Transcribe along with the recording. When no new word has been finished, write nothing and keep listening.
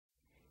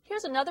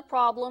Here's another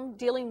problem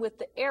dealing with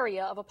the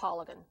area of a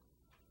polygon.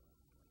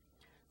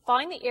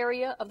 Find the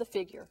area of the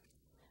figure.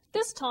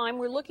 This time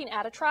we're looking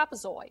at a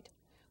trapezoid.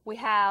 We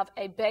have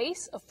a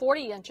base of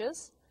 40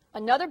 inches,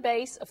 another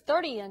base of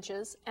 30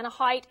 inches, and a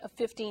height of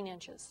 15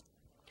 inches.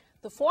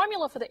 The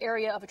formula for the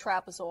area of a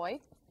trapezoid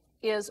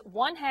is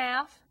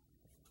 1/2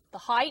 the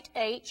height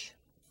h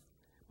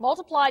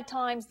multiplied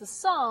times the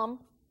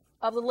sum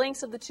of the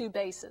lengths of the two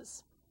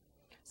bases.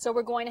 So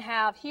we're going to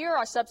have here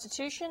our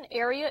substitution.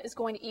 Area is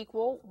going to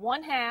equal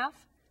 1/2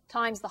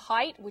 times the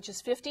height, which is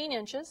 15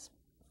 inches,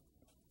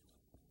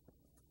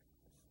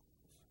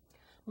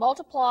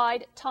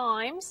 multiplied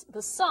times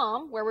the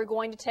sum, where we're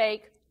going to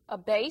take a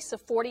base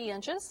of 40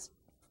 inches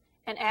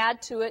and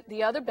add to it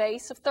the other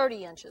base of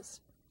 30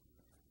 inches.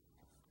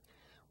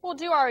 We'll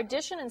do our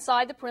addition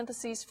inside the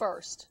parentheses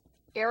first.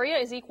 Area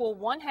is equal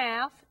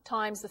 1/2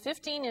 times the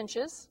 15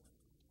 inches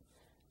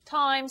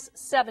times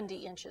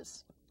 70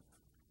 inches.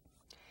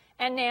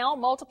 And now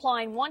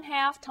multiplying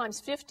 1/2 times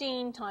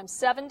 15 times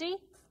 70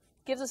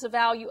 gives us a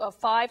value of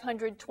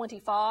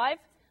 525.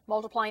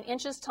 Multiplying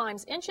inches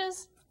times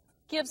inches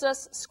gives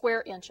us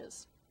square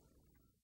inches.